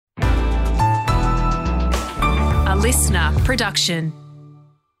listener production.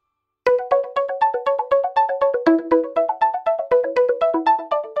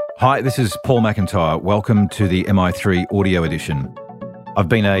 Hi, this is Paul McIntyre. Welcome to the MI3 Audio Edition. I've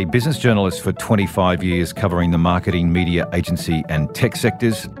been a business journalist for 25 years covering the marketing, media, agency and tech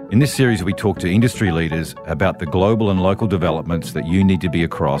sectors. In this series, we talk to industry leaders about the global and local developments that you need to be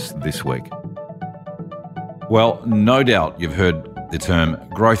across this week. Well, no doubt you've heard the term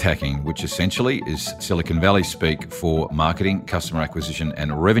growth hacking, which essentially is Silicon Valley speak for marketing, customer acquisition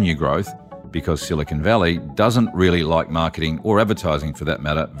and revenue growth, because Silicon Valley doesn't really like marketing or advertising for that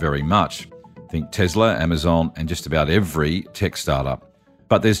matter very much. Think Tesla, Amazon and just about every tech startup.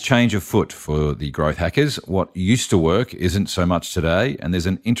 But there's change afoot for the growth hackers. What used to work isn't so much today, and there's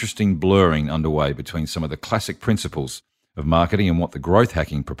an interesting blurring underway between some of the classic principles of marketing and what the growth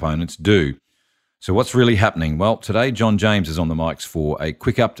hacking proponents do. So what's really happening? Well, today John James is on the mics for a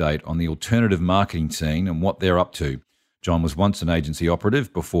quick update on the alternative marketing scene and what they're up to. John was once an agency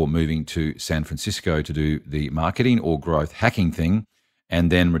operative before moving to San Francisco to do the marketing or growth hacking thing,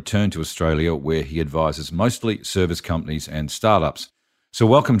 and then returned to Australia where he advises mostly service companies and startups. So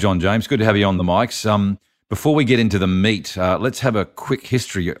welcome, John James. Good to have you on the mics. Before we get into the meat, let's have a quick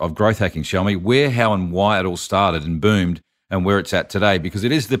history of growth hacking, shall we? Where, how and why it all started and boomed and where it's at today, because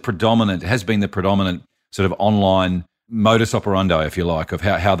it is has been the predominant sort of online modus operandi, if you like, of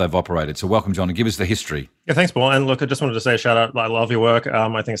how they've operated. So welcome, John, and give us the history. Yeah, thanks, Paul. And look, I just wanted to say a shout out. I love your work. I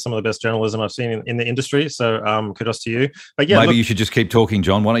think it's some of the best journalism I've seen in the industry. So kudos to you. But yeah, maybe you should just keep talking,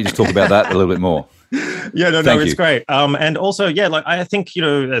 John. Why don't you just talk about that a little bit more? It's great. And also, I think,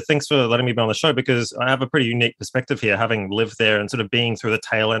 thanks for letting me be on the show, because I have a pretty unique perspective here, having lived there and sort of being through the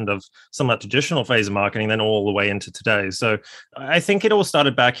tail end of some of that traditional phase of marketing, then all the way into today. So I think it all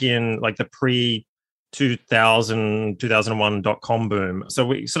started back in like the 2001 .com boom. So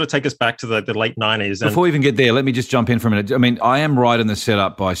we sort of take us back to the late 90s. Before we even get there, let me just jump in for a minute. I mean, I am right in the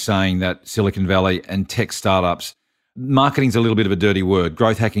setup by saying that Silicon Valley and tech startups, marketing's a little bit of a dirty word.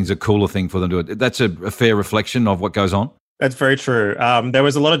 Growth hacking's a cooler thing for them to do. That's a fair reflection of what goes on? That's very true. There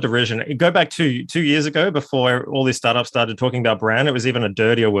was a lot of derision. Go back to 2 years ago, before all these startups started talking about brand, it was even a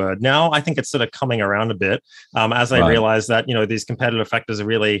dirtier word. Now I think it's sort of coming around a bit as they realize that, these competitive factors are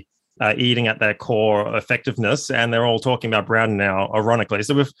really eating at their core effectiveness, and they're all talking about brand now, ironically.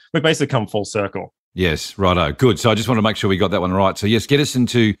 So we've basically come full circle. Yes, righto. Good. So I just want to make sure we got that one right. So yes, get us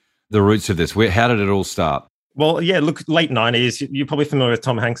into the roots of this. How did it all start? Well, yeah, look, late 90s, you're probably familiar with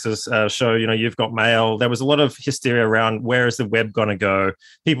Tom Hanks's show, You've Got Mail. There was a lot of hysteria around where is the web going to go.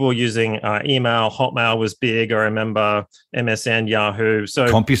 People were using email. Hotmail was big. I remember MSN, Yahoo. So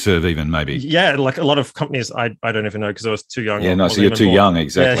CompuServe even, maybe. Yeah, like a lot of companies, I don't even know because I was too young. Yeah, no, so you're too young,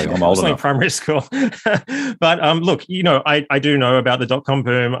 exactly. Yeah, I'm old enough. Like primary school. But look, I do know about the .com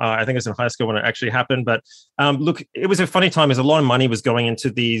boom. I think it was in high school when it actually happened. But look, it was a funny time as a lot of money was going into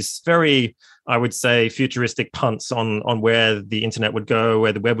these very, I would say, futuristic punts on where the internet would go,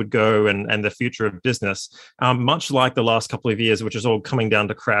 where the web would go, and the future of business. Much like the last couple of years, which is all coming down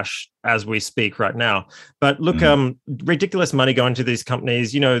to crash as we speak right now. But look, ridiculous money going to these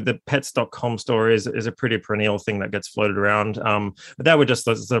companies. The pets.com story is a pretty perennial thing that gets floated around. But they were just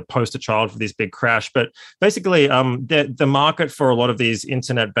the poster child for this big crash. But basically, the market for a lot of these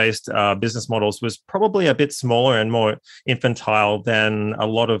internet-based business models was probably a bit smaller and more infantile than a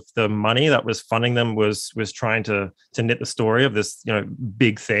lot of the money that was funding them was trying to knit the story of this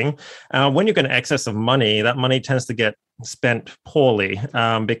big thing. When you've got an excess of money, that money tends to get spent poorly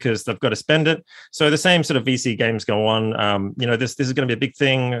because they've got to spend it. So the same sort of VC games go on. This is going to be a big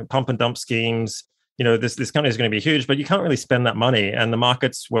thing, pump and dump schemes. This company is going to be huge, but you can't really spend that money. And the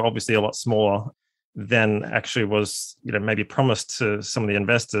markets were obviously a lot smaller than actually was maybe promised to some of the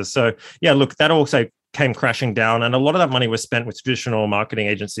investors. So yeah, look, that also came crashing down, and a lot of that money was spent with traditional marketing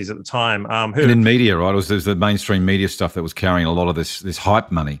agencies at the time. And in media, right? There's the mainstream media stuff that was carrying a lot of this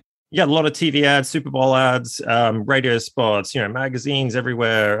hype money. Yeah, a lot of TV ads, Super Bowl ads, radio spots, magazines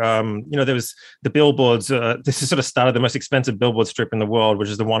everywhere. There was the billboards. This is sort of started the most expensive billboard strip in the world, which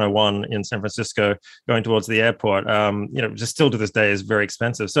is the 101 in San Francisco going towards the airport. Just still to this day is very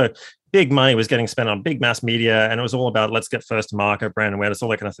expensive. So big money was getting spent on big mass media, and it was all about let's get first to market, brand awareness, all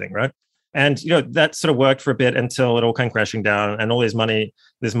that kind of thing, right? And that sort of worked for a bit until it all came crashing down, and all this money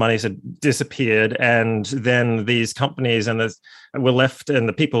had disappeared, and then these companies were left, and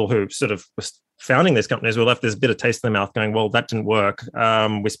the people who sort of were founding these companies were left this bitter taste in their mouth going, well, that didn't work.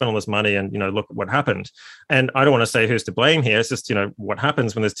 We spent all this money and, look what happened. And I don't want to say who's to blame here. It's just, what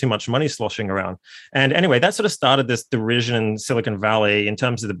happens when there's too much money sloshing around. And anyway, that sort of started this derision in Silicon Valley in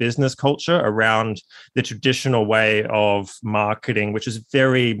terms of the business culture around the traditional way of marketing, which is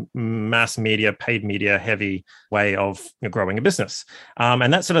very mass media, paid media heavy way of growing a business.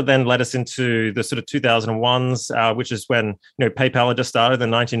 And that sort of then led us into the sort of 2001s, which is when, PayPal had just started in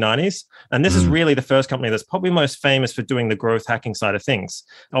the 1990s. And this is really the first company that's probably most famous for doing the growth hacking side of things.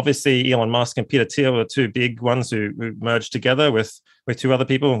 Obviously, Elon Musk and Peter Thiel were two big ones who merged together with two other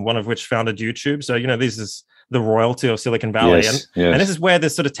people, one of which founded YouTube. So, this is the royalty of Silicon Valley. Yes. And this is where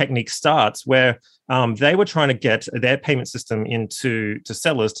this sort of technique starts, where they were trying to get their payment system into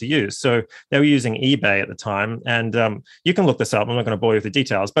sellers to use. So they were using eBay at the time. And you can look this up. I'm not going to bore you with the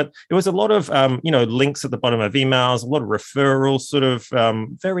details, but it was a lot of, links at the bottom of emails, a lot of referrals, sort of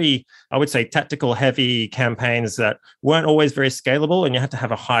very, I would say, tactical heavy campaigns that weren't always very scalable. And you had to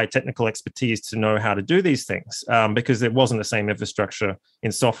have a high technical expertise to know how to do these things because it wasn't the same infrastructure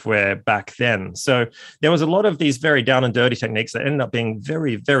in software back then. So there was a lot of these very down and dirty techniques that ended up being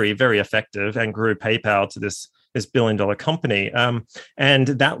very, very, very effective and grew PayPal to this billion-dollar company. And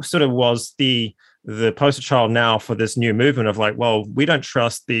that sort of was the poster child now for this new movement of like, well, we don't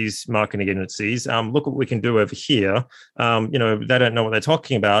trust these marketing agencies. Look what we can do over here. They don't know what they're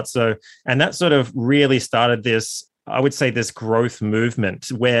talking about. So, and that sort of really started this, I would say, this growth movement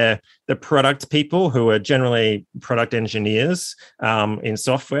where the product people who are generally product engineers in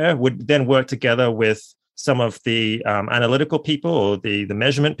software would then work together with some of the analytical people or the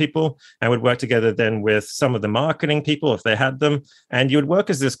measurement people, and would work together then with some of the marketing people if they had them. And you would work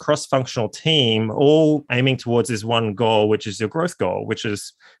as this cross-functional team, all aiming towards this one goal, which is your growth goal, which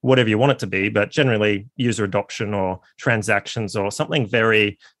is whatever you want it to be, but generally user adoption or transactions or something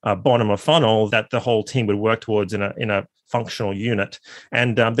very bottom of funnel that the whole team would work towards in a functional unit.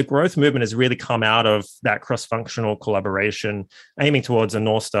 And the growth movement has really come out of that cross-functional collaboration, aiming towards a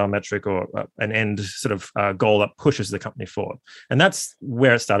North Star metric or an end sort of goal that pushes the company forward. And that's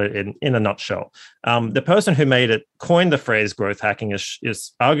where it started in a nutshell. The person who coined the phrase growth hacking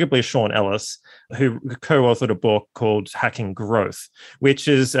is arguably Sean Ellis, who co-authored a book called Hacking Growth, which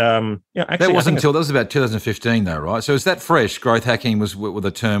is actually, that was about 2015 though, right? So is that fresh? Growth hacking was with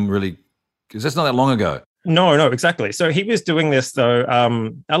the term really, because that's not that long ago. No, exactly. So he was doing this, though.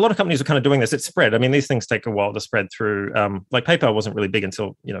 A lot of companies are kind of doing this. It spread. I mean, these things take a while to spread through. Like PayPal wasn't really big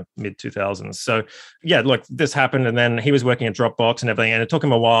until, mid 2000s. So yeah, look, this happened. And then he was working at Dropbox and everything. And it took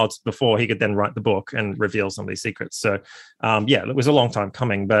him a while before he could then write the book and reveal some of these secrets. So it was a long time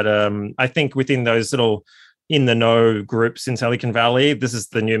coming. But I think within those little in the know groups in Silicon Valley, this is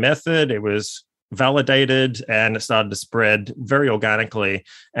the new method. It was validated and it started to spread very organically.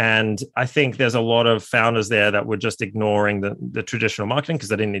 And I think there's a lot of founders there that were just ignoring the traditional marketing because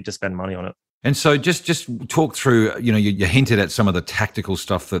they didn't need to spend money on it. And so just talk through, you hinted at some of the tactical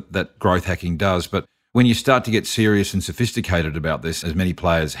stuff that growth hacking does, but when you start to get serious and sophisticated about this, as many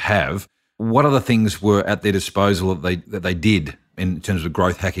players have, what other things were at their disposal that they did in terms of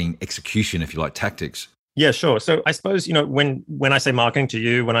growth hacking execution, if you like, tactics? Yeah, sure. So I suppose, when I say marketing to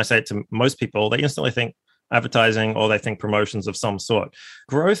you, when I say it to most people, they instantly think advertising or they think promotions of some sort.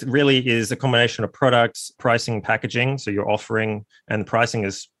 Growth really is a combination of products, pricing, packaging. So your offering and the pricing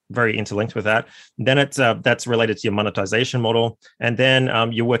is very interlinked with that. Then that's related to your monetization model. And then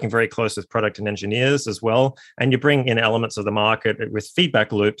you're working very close with product and engineers as well. And you bring in elements of the market with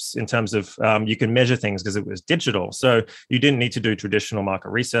feedback loops in terms of you can measure things because it was digital. So you didn't need to do traditional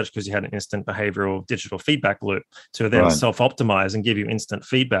market research because you had an instant behavioral digital feedback loop to then self-optimize and give you instant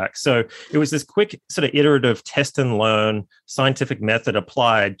feedback. So it was this quick sort of iterative test and learn scientific method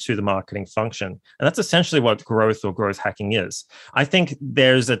applied to the marketing function. And that's essentially what growth or growth hacking is. I think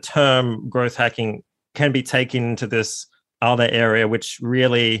there's a term growth hacking can be taken into this other area, which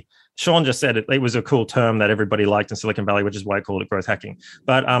really, Sean just said it was a cool term that everybody liked in Silicon Valley, which is why I called it growth hacking.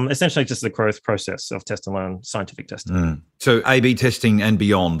 But essentially just the growth process of test and learn scientific testing. So A/B testing and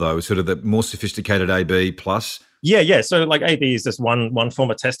beyond, though, sort of the more sophisticated A/B plus. Yeah. So like A/B is just one form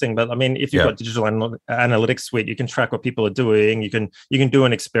of testing, but I mean, if you've got digital analytics suite, you can track what people are doing. You can do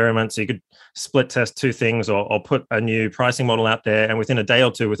an experiment. So you could split test two things or put a new pricing model out there. And within a day or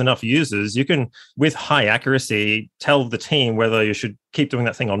two, with enough users, you can, with high accuracy, tell the team whether you should keep doing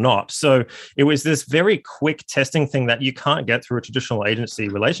that thing or not. So it was this very quick testing thing that you can't get through a traditional agency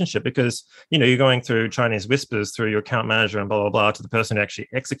relationship, because, you're going through Chinese whispers through your account manager and blah, blah, blah, to the person who actually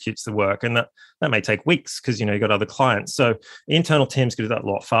executes the work. And that may take weeks because, you've got other clients. So internal teams could do that a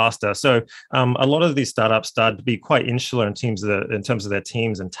lot faster. So a lot of these startups started to be quite insular in terms of their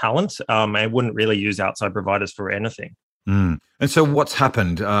teams and talent, and wouldn't really use outside providers for anything. And so what's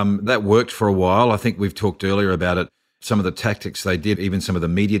happened? That worked for a while. I think we've talked earlier about it. Some of the tactics they did, even some of the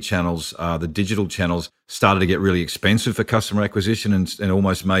media channels, the digital channels, started to get really expensive for customer acquisition, and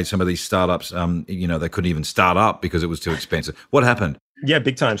almost made some of these startups, they couldn't even start up because it was too expensive. What happened? Yeah,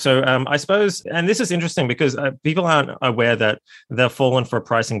 big time. So I suppose, and this is interesting because people aren't aware that they've fallen for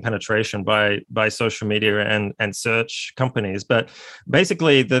pricing penetration by social media and search companies. But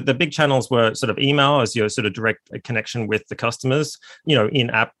basically, the big channels were sort of email as your sort of direct connection with the customers,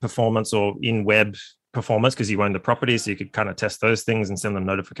 in-app performance or in-web performance, because you own the property, so you could kind of test those things and send them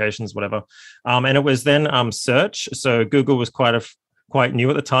notifications, whatever. And it was then search. So Google was quite new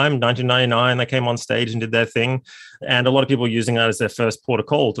at the time. 1999, they came on stage and did their thing, and a lot of people using that as their first port of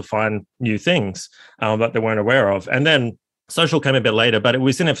call to find new things that they weren't aware of. And then social came a bit later, but it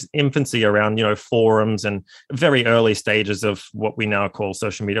was in its infancy around, forums and very early stages of what we now call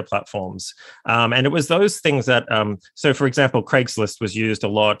social media platforms. And it was those things that, so for example, Craigslist was used a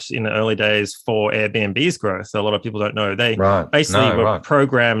lot in the early days for Airbnb's growth. A lot of people don't know. They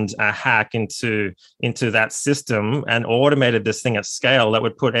programmed a hack into that system and automated this thing at scale that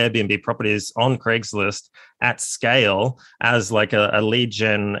would put Airbnb properties on Craigslist at scale as like a lead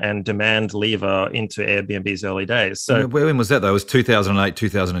gen and demand lever into Airbnb's early days. So when was that though? It was 2008,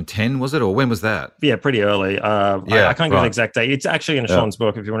 2010, was it? Or when was that? Yeah, pretty early. I can't give an exact date. It's actually in Sean's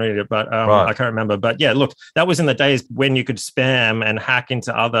book if you want to read it, but I can't remember. But yeah, look, that was in the days when you could spam and hack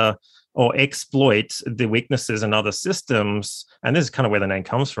into other or exploit the weaknesses in other systems. And this is kind of where the name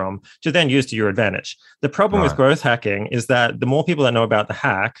comes from, to then use to your advantage. The problem with growth hacking is that the more people that know about the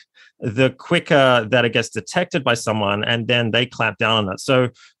hack, the quicker that it gets detected by someone, and then they clamp down on it. So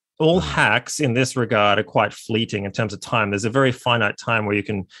all hacks in this regard are quite fleeting in terms of time. There's a very finite time where you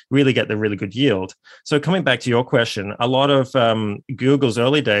can really get the really good yield. So coming back to your question, a lot of Google's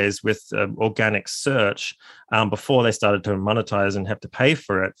early days with organic search, before they started to monetize and have to pay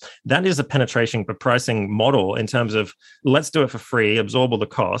for it, that is a penetration but pricing model in terms of, let's do it for free, absorb all the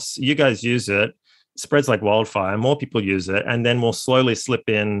costs. You guys use it, spreads like wildfire, more people use it, and then we'll slowly slip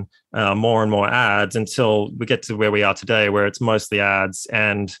in more and more ads until we get to where we are today, where it's mostly ads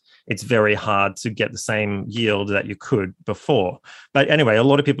and it's very hard to get the same yield that you could before. But anyway, a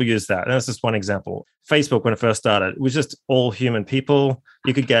lot of people use that. And that's just one example. Facebook, when it first started, it was just all human people.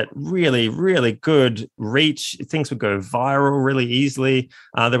 You could get really, really good reach. Things would go viral really easily.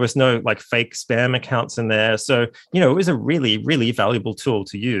 There was no like fake spam accounts in there. So, it was a really, really valuable tool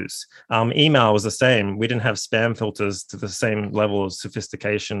to use. Email was the same. We didn't have spam filters to the same level of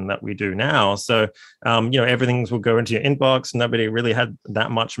sophistication that we do now. So, everything will go into your inbox. Nobody really had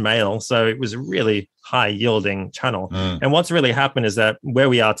that much mail. So it was a really high yielding channel. And what's really happened is that where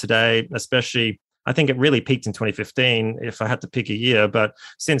we are today, especially, I think it really peaked in 2015, if I had to pick a year. But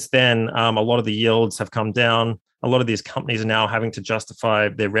since then, a lot of the yields have come down. A lot of these companies are now having to justify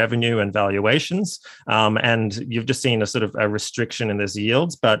their revenue and valuations. And you've just seen a sort of a restriction in these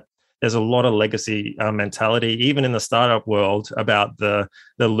yields. But there's a lot of legacy mentality, even in the startup world, about the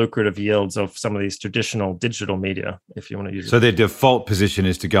lucrative yields of some of these traditional digital media, if you want to use it. So their default position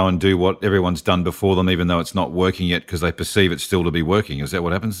is to go and do what everyone's done before them, even though it's not working yet, because they perceive it still to be working. Is that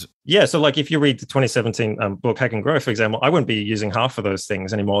what happens? Yeah. So like if you read the 2017 book, Hack and Growth, for example, I wouldn't be using half of those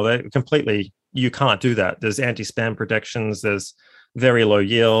things anymore. They're completely, you can't do that. There's anti-spam protections. There's very low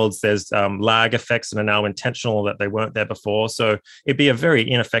yields. There's lag effects that are now intentional that they weren't there before. So it'd be a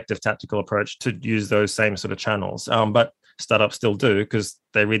very ineffective tactical approach to use those same sort of channels. But startups still do, because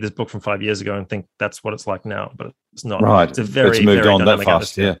they read this book from 5 years ago and think that's what it's like now, but it's not. Right. It's a very, it's moved very on that fast.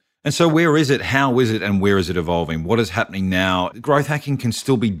 atmosphere. Yeah. And so where is it? How is it? And where is it evolving? What is happening now? Growth hacking can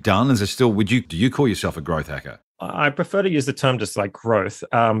still be done. Is there still, do you call yourself a growth hacker? I prefer to use the term just like growth,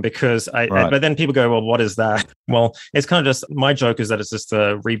 because but then people go, well, what is that? Well, it's kind of just, my joke is that it's just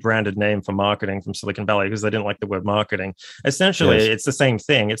a rebranded name for marketing from Silicon Valley, because they didn't like the word marketing. Essentially, It's the same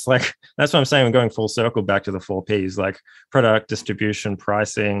thing. It's like, that's what I'm saying. I'm going full circle back to the 4 Ps, like product, distribution,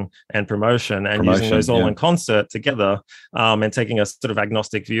 pricing, and promotion, and using those all in concert together, and taking a sort of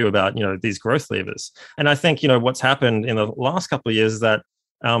agnostic view about, these growth levers. And I think, what's happened in the last couple of years is that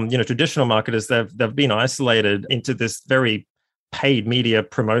traditional marketers, they've been isolated into this very paid media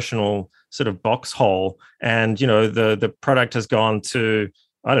promotional sort of box hole. And, the product has gone to,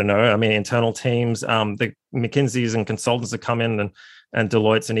 I don't know, internal teams, the McKinseys and consultants that come in and and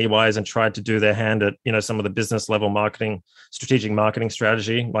Deloitte's and EY's and tried to do their hand at, some of the business level marketing, strategic marketing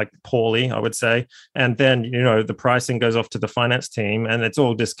strategy, like poorly, I would say. And then, the pricing goes off to the finance team and it's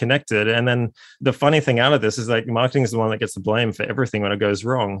all disconnected. And then the funny thing out of this is like marketing is the one that gets the blame for everything when it goes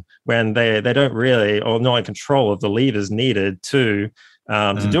wrong, when they don't really, or not in control of the levers needed to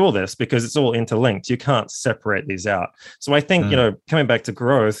do all this, because it's all interlinked. You can't separate these out. So I think, coming back to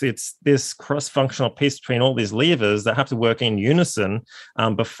growth, it's this cross-functional piece between all these levers that have to work in unison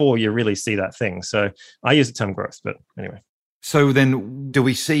before you really see that thing. So I use the term growth, but anyway. So then do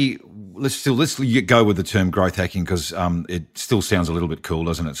we see, let's go with the term growth hacking, because it still sounds a little bit cool,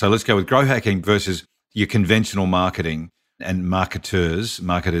 doesn't it? So let's go with growth hacking versus your conventional marketing and marketers.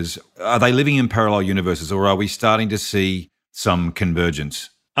 Are they living in parallel universes, or are we starting to see some convergence?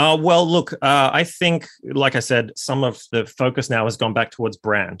 Well, look, I think, like I said, some of the focus now has gone back towards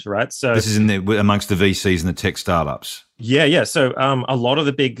brand, right? So this is amongst the VCs and the tech startups. Yeah. So a lot of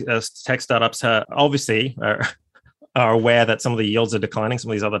the big tech startups obviously are aware that some of the yields are declining, some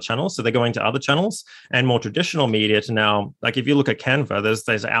of these other channels. So they're going to other channels and more traditional media to now, like if you look at Canva,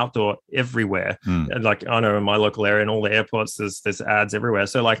 there's outdoor everywhere. And like I know in my local area, in all the airports, there's ads everywhere.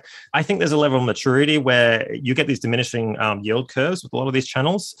 So like, I think there's a level of maturity where you get these diminishing yield curves with a lot of these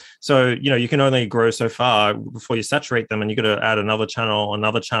channels. So, you can only grow so far before you saturate them, and you got to add another channel.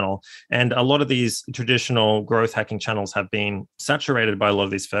 And a lot of these traditional growth hacking channels have been saturated by a lot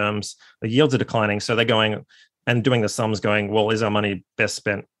of these firms. The yields are declining. So they're going and doing the sums going, well, is our money best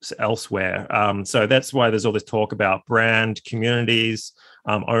spent elsewhere? So that's why there's all this talk about brand, communities,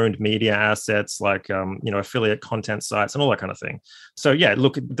 owned media assets like, affiliate content sites and all that kind of thing. So yeah,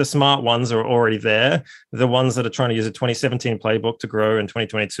 look, the smart ones are already there. The ones that are trying to use a 2017 playbook to grow in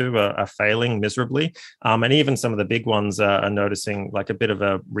 2022 are failing miserably. And even some of the big ones are noticing like a bit of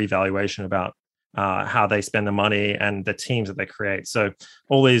a revaluation about how they spend the money and the teams that they create. So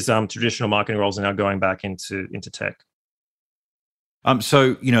all these traditional marketing roles are now going back into tech.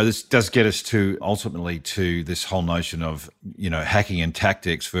 So, this does get us ultimately to this whole notion of, hacking and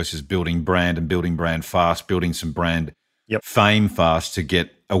tactics versus building brand and building brand fast, building some brand fame fast to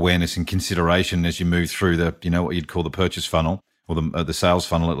get awareness and consideration as you move through the, what you'd call the purchase funnel or the sales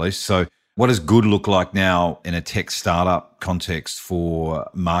funnel at least. So what does good look like now in a tech startup context for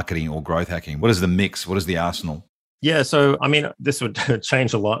marketing or growth hacking? What is the mix? What is the arsenal? Yeah, so I mean, this would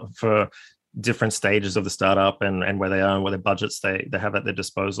change a lot for different stages of the startup and where they are and what their budgets they have at their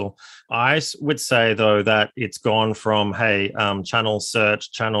disposal. I would say, though, that it's gone from, channel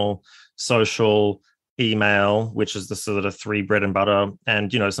search, channel social, email, which is the sort of three bread and butter,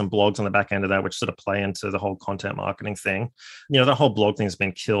 and some blogs on the back end of that, which sort of play into the whole content marketing thing. The whole blog thing has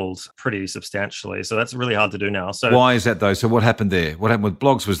been killed pretty substantially, so that's really hard to do now. So why is that though? So what happened there? What happened with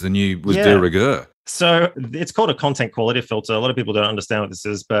blogs was de rigueur. So it's called a content quality filter. A lot of people don't understand what this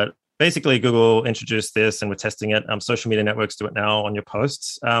is, but basically Google introduced this and we're testing it. Social media networks do it now on your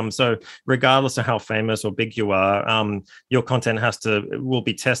posts. So regardless of how famous or big you are, your content will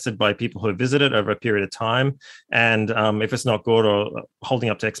be tested by people who visit it over a period of time. And if it's not good or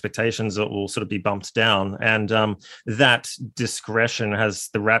holding up to expectations, it will sort of be bumped down. And that discretion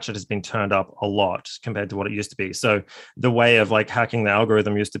the ratchet has been turned up a lot compared to what it used to be. So the way of like hacking the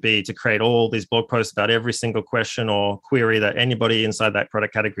algorithm used to be to create all these blog posts about every single question or query that anybody inside that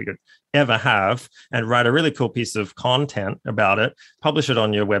product category could ever have, and write a really cool piece of content about it, publish it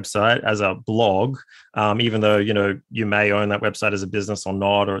on your website as a blog, even though you may own that website as a business or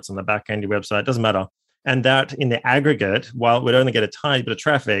not, or it's on the back end of your website, it doesn't matter. And that in the aggregate, while it would only get a tiny bit of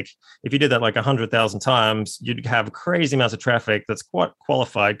traffic, if you did that like 100,000 times, you'd have crazy amounts of traffic that's quite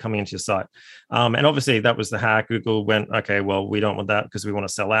qualified coming into your site. And obviously that was the hack. Google went, okay, well, we don't want that because we want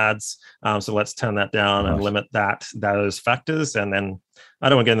to sell ads. So let's turn that down and limit those factors. And then I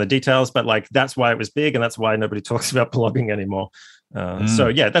don't want to get into the details, but like that's why it was big, and that's why nobody talks about blogging anymore. So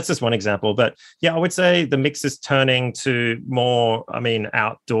yeah, that's just one example. But yeah, I would say the mix is turning to more,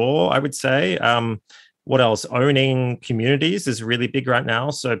 outdoor, I would say. What else? Owning communities is really big right now.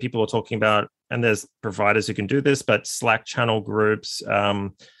 So people are talking about, and there's providers who can do this, but Slack channel groups,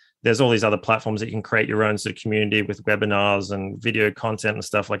 there's all these other platforms that you can create your own sort of community with webinars and video content and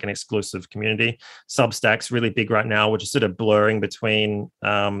stuff, like an exclusive community. Substack's really big right now, which is sort of blurring between,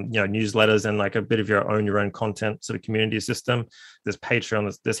 newsletters and like a bit of your own content sort of community system. There's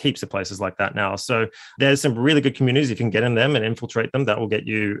Patreon, there's heaps of places like that now. So there's some really good communities. If you can get in them and infiltrate them, that will get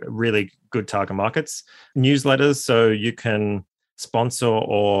you really good target markets. Newsletters, so you can sponsor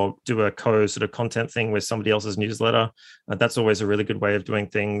or do a sort of content thing with somebody else's newsletter. That's always a really good way of doing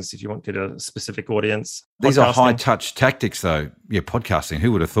things if you want to get a specific audience. These are high touch tactics though. Yeah, podcasting,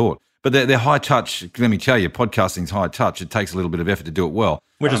 who would have thought? But they're high touch. Let me tell you, podcasting's high touch. It takes a little bit of effort to do it well.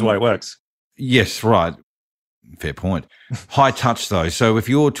 Which is why it works. Yes, right. Fair point. High touch, though. So if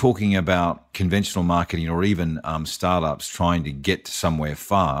you're talking about conventional marketing or even startups trying to get somewhere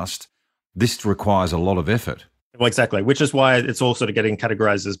fast, this requires a lot of effort. Well, exactly, which is why it's all sort of getting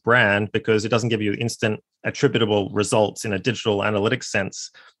categorized as brand, because it doesn't give you instant attributable results in a digital analytics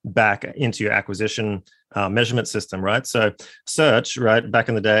sense back into your acquisition measurement system, right? So search, right, back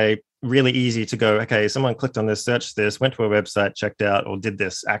in the day, really easy to go, okay, someone clicked on this, searched this, went to a website, checked out, or did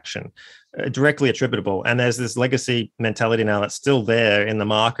this action, directly attributable. And there's this legacy mentality now that's still there in the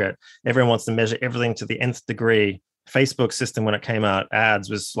market. Everyone wants to measure everything to the nth degree. Facebook system, when it came out, ads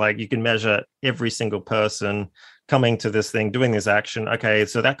was like, you can measure every single person coming to this thing, doing this action. Okay,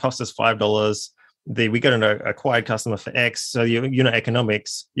 so that cost us $5. We got an acquired customer for X. So unit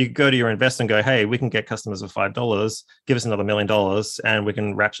economics, you go to your investor and go, hey, we can get customers for $5, give us another $1 million and we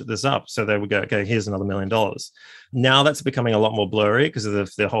can ratchet this up. So there we go, okay, here's another $1 million. Now that's becoming a lot more blurry because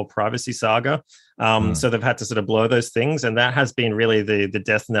of the whole privacy saga. So they've had to sort of blur those things. And that has been really the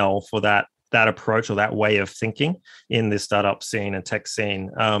death knell for that approach or that way of thinking in the startup scene and tech scene.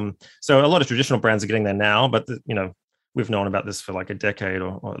 So a lot of traditional brands are getting there now, but we've known about this for like a decade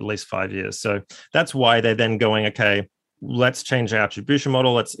or at least 5 years. So that's why they're then going, okay, let's change our attribution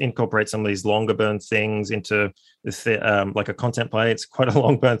model. Let's incorporate some of these longer burn things into this, like a content play. It's quite a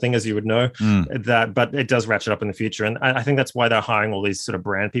long burn thing, as you would know, but it does ratchet up in the future. And I think that's why they're hiring all these sort of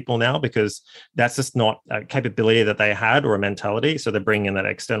brand people now, because that's just not a capability that they had or a mentality. So they're bringing in that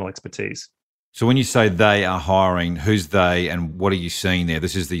external expertise. So when you say they are hiring, who's they and what are you seeing there?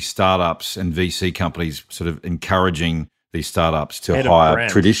 This is the startups and VC companies sort of encouraging these startups to hire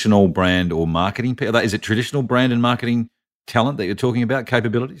traditional brand or marketing people. Is it traditional brand and marketing talent that you're talking about,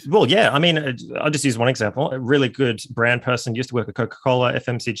 capabilities? Well, yeah. I mean, I'll just use one example. A really good brand person used to work at Coca-Cola,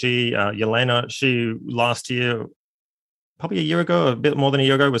 FMCG, Yelena. She last year, probably a year ago, a bit more than a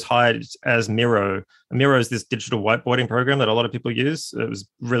year ago, was hired as Miro. Miro is this digital whiteboarding program that a lot of people use. It was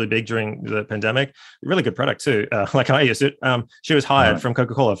really big during the pandemic. Really good product too. Like I used it. She was hired from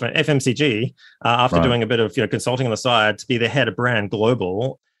Coca-Cola, from FMCG, after doing a bit of consulting on the side to be the head of brand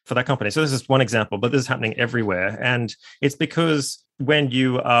global for that company. So this is one example, but this is happening everywhere. And it's because when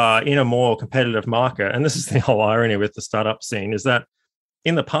you are in a more competitive market, and this is the whole irony with the startup scene, is that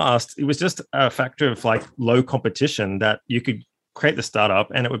in the past, it was just a factor of like low competition that you could create the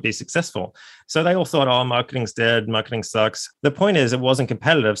startup and it would be successful. So they all thought, oh, marketing's dead, marketing sucks. The point is it wasn't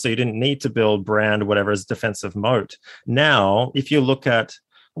competitive, so you didn't need to build brand or whatever as defensive moat. Now, if you look at,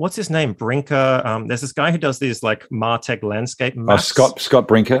 what's his name? Brinker. There's this guy who does these like MarTech landscape maps. Scott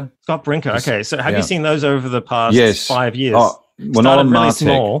Brinker. Scott Brinker. Okay. So have you seen those over the past 5 years? Oh, well, not on really MarTech.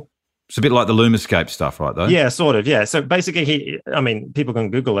 Small. It's a bit like the Lumascape stuff, right, though? Yeah, sort of, yeah. So basically, people can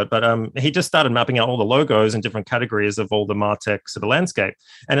Google it, but he just started mapping out all the logos in different categories of all the MarTech sort of landscape.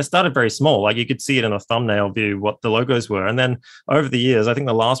 And it started very small. Like you could see it in a thumbnail view, what the logos were. And then over the years, I think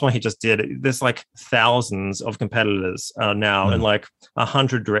the last one he just did, there's like thousands of competitors now and like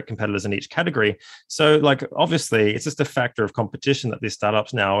 100 direct competitors in each category. So like, obviously, it's just a factor of competition that these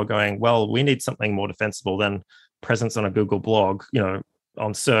startups now are going, well, we need something more defensible than presence on a Google blog,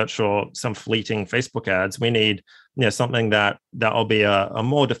 on search or some fleeting Facebook ads. We need something that'll be a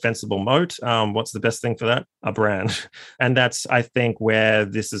more defensible moat. What's the best thing for that? A brand. And that's, I think, where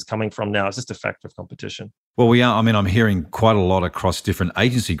this is coming from now. It's just a factor of competition. Well, we are. I mean, I'm hearing quite a lot across different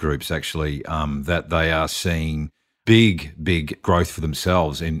agency groups, actually, that they are seeing big growth for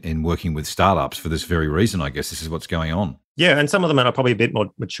themselves in working with startups for this very reason. I guess this is what's going on. Yeah, and some of them are probably a bit more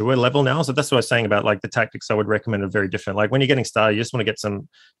mature level now. So that's what I was saying about like the tactics I would recommend are very different. Like when you're getting started, you just want to get some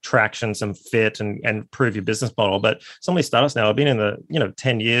traction, some fit and prove your business model. But some of these startups now have been in the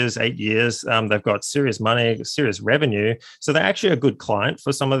 10 years, 8 years. They've got serious money, serious revenue. So they're actually a good client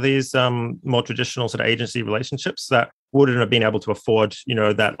for some of these more traditional sort of agency relationships that wouldn't have been able to afford,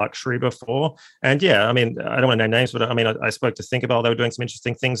 that luxury before. And yeah, I mean, I don't want to name names, but I mean, I spoke to Thinkable. They were doing some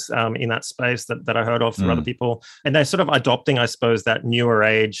interesting things in that space that I heard of through other people. And they're sort of adopting, I suppose, that newer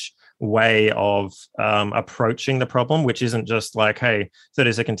age way of approaching the problem, which isn't just like, hey,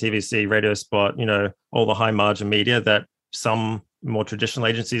 30-second TVC, radio spot, all the high margin media that some more traditional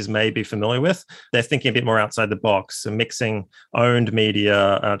agencies may be familiar with. They're thinking a bit more outside the box and mixing owned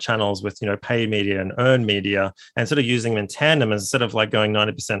media channels with, paid media and earned media and sort of using them in tandem instead of like going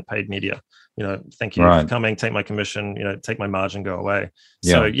 90% paid media. thank you for coming, take my commission, take my margin, go away.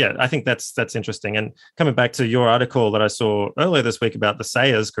 So yeah, I think that's interesting. And coming back to your article that I saw earlier this week about the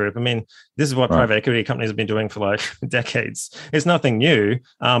Sayers Group, I mean, this is what private equity companies have been doing for like decades. It's nothing new,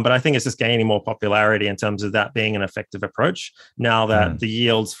 but I think it's just gaining more popularity in terms of that being an effective approach now that the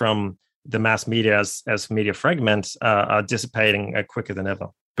yields from the mass media as media fragments are dissipating quicker than ever.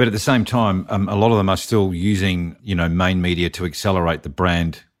 But at the same time, a lot of them are still using, main media to accelerate the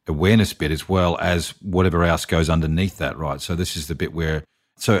brand awareness bit as well as whatever else goes underneath that, right? So this is the bit where,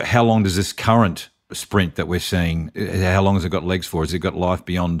 so how long does this current sprint that we're seeing, how long has it got legs for? Has it got life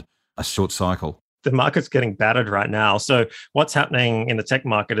beyond a short cycle? The market's getting battered right now. So what's happening in the tech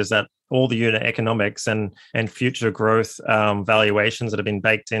market is that all the unit economics and future growth valuations that have been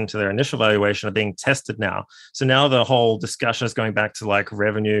baked into their initial valuation are being tested now. So now the whole discussion is going back to like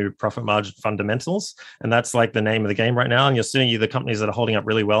revenue, profit margin fundamentals. And that's like the name of the game right now. And you're seeing the companies that are holding up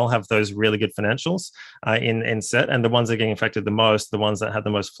really well have those really good financials in set. And the ones that are getting affected the most, the ones that have the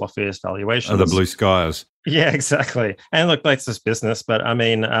most fluffiest valuations. Are the blue skies. Yeah, exactly. And look, that's just business. But I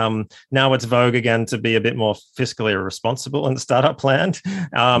mean, now it's vogue again to be a bit more fiscally responsible in the startup land.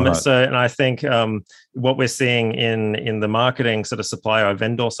 And I think what we're seeing in the marketing sort of supplier or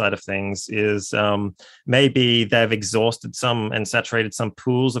vendor side of things is maybe they've exhausted some and saturated some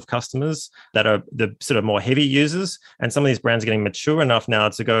pools of customers that are the sort of more heavy users. And some of these brands are getting mature enough now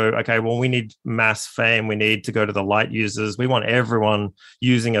to go, okay, well, we need mass fame. We need to go to the light users. We want everyone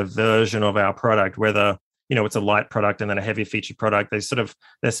using a version of our product, whether it's a light product and then a heavy feature product.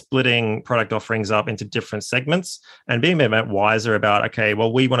 They're splitting product offerings up into different segments and being a bit wiser about, okay,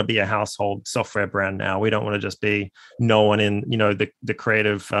 well, we want to be a household software brand now. We don't want to just be known in, the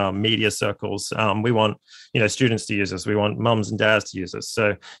creative media circles. We want, students to use us. We want mums and dads to use us.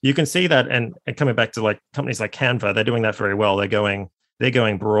 So you can see that. And coming back to like companies like Canva, they're doing that very well. They're going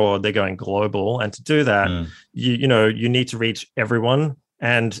broad, they're going global. And to do that, you need to reach everyone.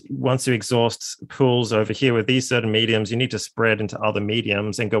 And once you exhaust pools over here with these certain mediums, you need to spread into other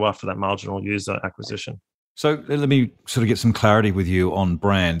mediums and go after that marginal user acquisition. So let me sort of get some clarity with you on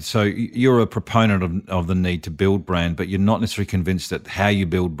brand. So you're a proponent of the need to build brand, but you're not necessarily convinced that how you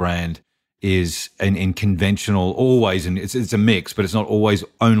build brand is in conventional always, and it's a mix, but it's not always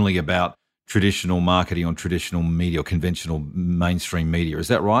only about traditional marketing or traditional media or conventional mainstream media. Is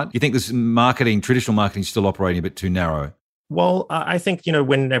that right? You think this traditional marketing is still operating a bit too narrow? Well, I think,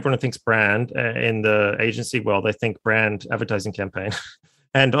 when everyone thinks brand in the agency world, they think brand advertising campaign.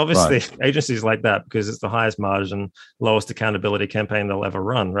 And obviously agencies like that because it's the highest margin, lowest accountability campaign they'll ever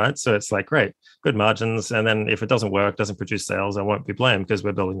run, right? So it's like, great, good margins. And then if it doesn't work, doesn't produce sales, I won't be blamed because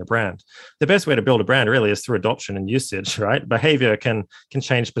we're building the brand. The best way to build a brand really is through adoption and usage, right? Behavior can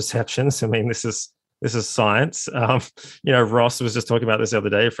change perceptions. I mean, this is science. Ross was just talking about this the other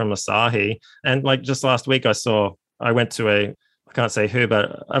day from Asahi. And like just last week, I went to I can't say who,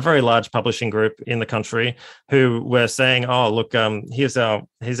 but a very large publishing group in the country who were saying, oh, look, here's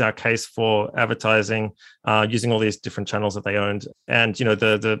our case for advertising using all these different channels that they owned. And,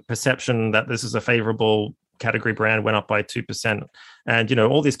 the perception that this is a favorable category brand went up by 2%. And,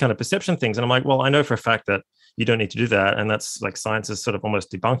 all these kind of perception things. And I'm like, well, I know for a fact that you don't need to do that. And that's like science has sort of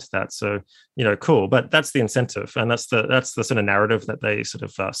almost debunked that. So, cool. But that's the incentive. And that's the sort of narrative that they sort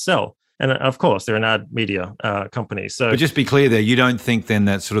of sell. And of course, they're an ad media company. So, but just be clear there, you don't think then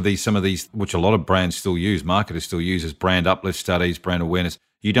that sort of some of these, which a lot of brands still use, marketers still use as brand uplift studies, brand awareness,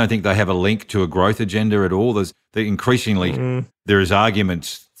 you don't think they have a link to a growth agenda at all? Increasingly, there is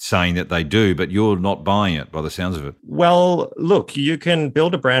arguments saying that they do, but you're not buying it by the sounds of it. Well, look, you can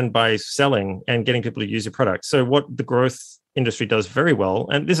build a brand by selling and getting people to use your product. So what the growth industry does very well,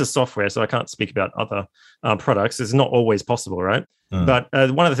 and this is software, so I can't speak about other products. It's not always possible, right? But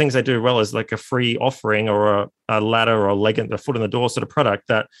one of the things they do well is like a free offering or a ladder or a leg, a foot in the door sort of product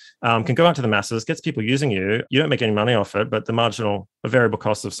that can go out to the masses, gets people using you. You don't make any money off it, but the variable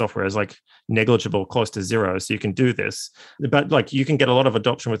cost of software is like negligible, close to zero. So you can do this, but like you can get a lot of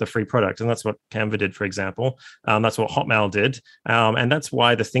adoption with a free product. And that's what Canva did, for example. That's what Hotmail did. And that's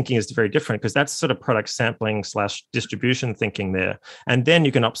why the thinking is very different because that's sort of product sampling / distribution thinking there. And then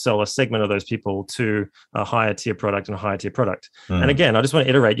you can upsell a segment of those people to a higher tier product and a higher tier product. And again, I just want to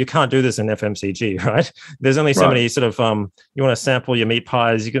iterate, you can't do this in FMCG, right? There's only so many sort of, you want to sample your meat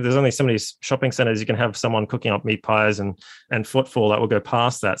pies. There's only so many shopping centers you can have someone cooking up meat pies and footfall that will go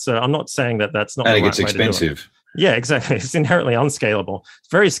past that. So I'm not saying that that's not. And it gets expensive. Yeah, exactly. It's inherently unscalable. It's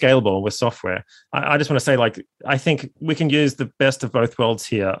very scalable with software. I just want to say, like, I think we can use the best of both worlds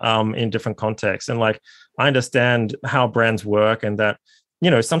here in different contexts. And like, I understand how brands work and that,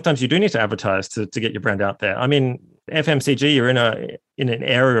 sometimes you do need to advertise to get your brand out there. I mean, FMCG, you're in an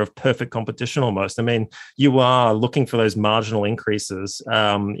area of perfect competition almost. I mean, you are looking for those marginal increases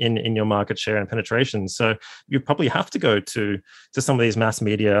in your market share and penetration. So you probably have to go to some of these mass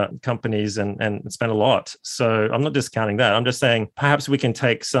media companies and spend a lot. So I'm not discounting that. I'm just saying perhaps we can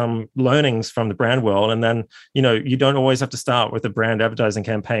take some learnings from the brand world, and then you don't always have to start with a brand advertising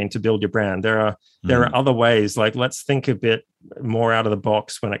campaign to build your brand. There are other ways. Like, let's think a bit more out of the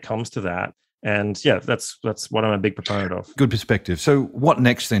box when it comes to that. And yeah, that's what I'm a big proponent of. Good perspective. So what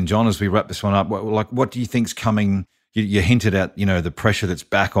next then, John, as we wrap this one up? What do you think's coming? You hinted at, the pressure that's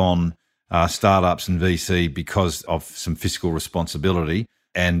back on startups and VC because of some fiscal responsibility,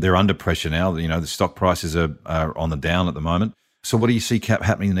 and they're under pressure now. The stock prices are on the down at the moment. So what do you see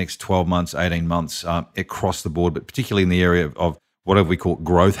happening in the next 12 months, 18 months across the board, but particularly in the area of whatever we call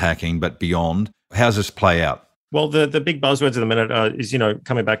growth hacking, but beyond? How does this play out? Well, the big buzzwords at the minute is,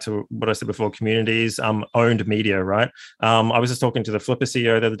 coming back to what I said before, communities, owned media, right? I was just talking to the Flipper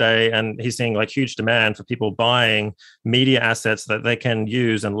CEO the other day, and he's seeing like huge demand for people buying media assets that they can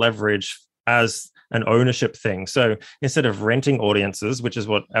use and leverage as an ownership thing. So instead of renting audiences, which is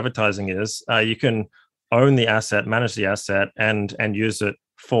what advertising is, you can own the asset, manage the asset, and use it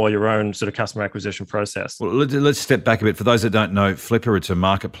for your own sort of customer acquisition process. Well, let's step back a bit. For those that don't know, Flipper, it's a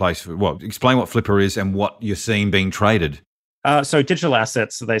marketplace. Explain what Flipper is and what you're seeing being traded. So digital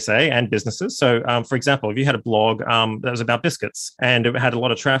assets, they say, and businesses. So, for example, if you had a blog that was about biscuits and it had a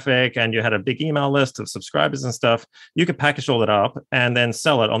lot of traffic and you had a big email list of subscribers and stuff, you could package all that up and then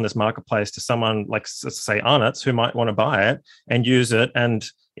sell it on this marketplace to someone like, say, Arnott's, who might want to buy it and use it. And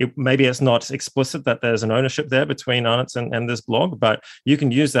maybe it's not explicit that there's an ownership there between Arnott's and this blog, but you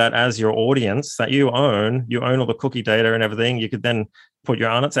can use that as your audience that you own. You own all the cookie data and everything. You could then put your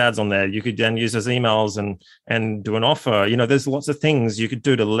Arnott's ads on there. You could then use those emails and do an offer. There's lots of things you could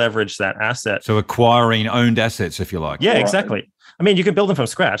do to leverage that asset. So acquiring owned assets, if you like. Yeah, exactly. I mean, you can build them from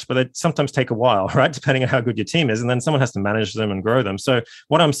scratch, but they sometimes take a while, right? Depending on how good your team is. And then someone has to manage them and grow them. So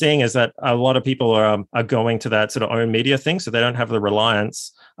what I'm seeing is that a lot of people are going to that sort of own media thing. So they don't have the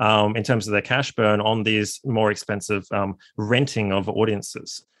reliance in terms of their cash burn on these more expensive renting of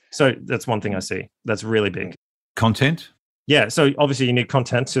audiences. So that's one thing I see that's really big. Content? Yeah, so obviously you need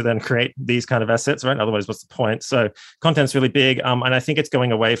content to then create these kind of assets, right? Otherwise, what's the point? So content's really big. And I think it's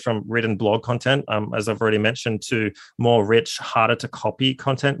going away from written blog content, as I've already mentioned, to more rich, harder to copy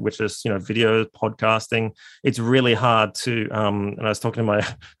content, which is, video, podcasting. It's really hard to, and I was talking to my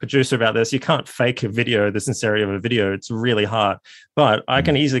producer about this, you can't fake a video, the sincerity of a video. It's really hard. But I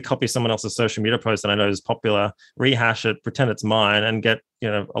can easily copy someone else's social media post that I know is popular, rehash it, pretend it's mine, and get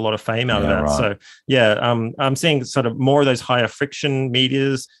a lot of fame out of that. Right. So I'm seeing sort of more of those higher friction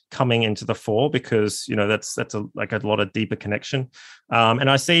medias coming into the fore because that's a lot of deeper connection. And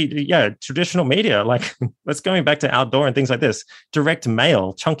I see traditional media, like let's going back to outdoor and things like this, direct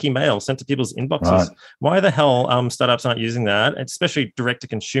mail, chunky mail sent to people's inboxes. Right. Why the hell startups aren't using that, especially direct to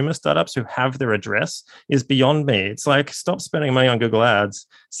consumer startups who have their address, is beyond me. It's like, stop spending money on Google Ads,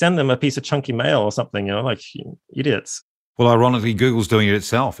 send them a piece of chunky mail or something, like idiots. Well, ironically, Google's doing it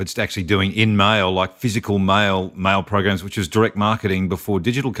itself. It's actually doing in-mail, like physical mail programs, which was direct marketing before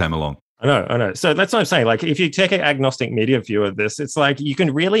digital came along. I know. So that's what I'm saying. Like, if you take an agnostic media view of this, it's like you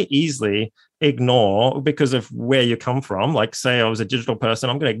can really easily ignore because of where you come from. Like, say I was a digital person,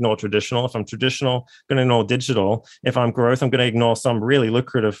 I'm going to ignore traditional. If I'm traditional, I'm going to ignore digital. If I'm growth, I'm going to ignore some really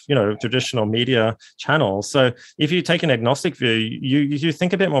lucrative, traditional media channels. So if you take an agnostic view, you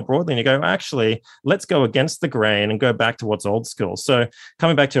think a bit more broadly and you go, actually, let's go against the grain and go back to what's old school. So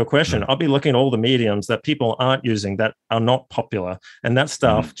coming back to your question, I'll be looking at all the mediums that people aren't using, that are not popular. And that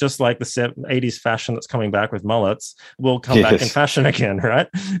stuff, just like the 80s fashion that's coming back with mullets, will come back in fashion again, right?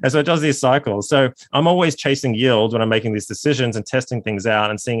 And so it does these cycles. So I'm always chasing yield when I'm making these decisions and testing things out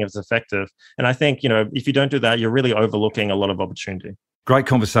and seeing if it's effective. And I think, if you don't do that, you're really overlooking a lot of opportunity. Great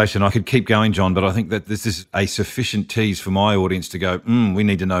conversation. I could keep going, John, but I think that this is a sufficient tease for my audience to go, we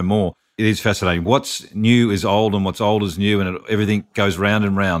need to know more. It is fascinating. What's new is old and what's old is new, and everything goes round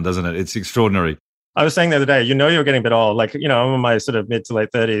and round, doesn't it? It's extraordinary. I was saying the other day, you're getting a bit old. Like, I'm in my sort of mid to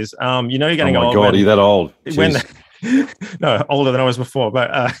late 30s. You're getting old. Oh my God, are you that old? No, older than I was before,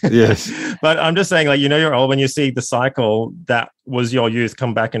 but yes. But I'm just saying, like, you're old when you see the cycle that was your youth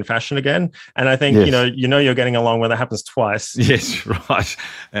come back in fashion again. And I think, you're getting along when that happens twice. Yes, right.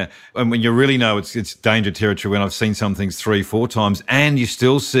 And when you really know it's danger territory, when I've seen some things 3-4 times and you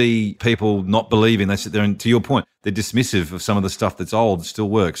still see people not believing, they sit there and, to your point, they're dismissive of some of the stuff that's old, that still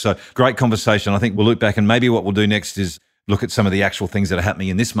works. So great conversation. I think we'll look back, and maybe what we'll do next is look at some of the actual things that are happening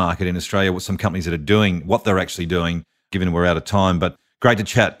in this market in Australia, what some companies that are doing, what they're actually doing, given we're out of time. But great to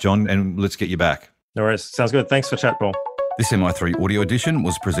chat, John, and let's get you back. No worries. Sounds good. Thanks for chat, Paul. This MI3 audio edition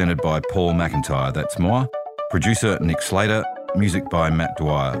was presented by Paul McIntyre, that's moi, producer Nick Slater, music by Matt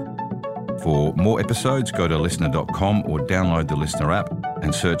Dwyer. For more episodes, go to listener.com or download the Listener app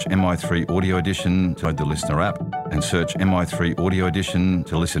and search MI3 Audio Edition to download the Listener app and search MI3 Audio Edition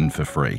to listen for free.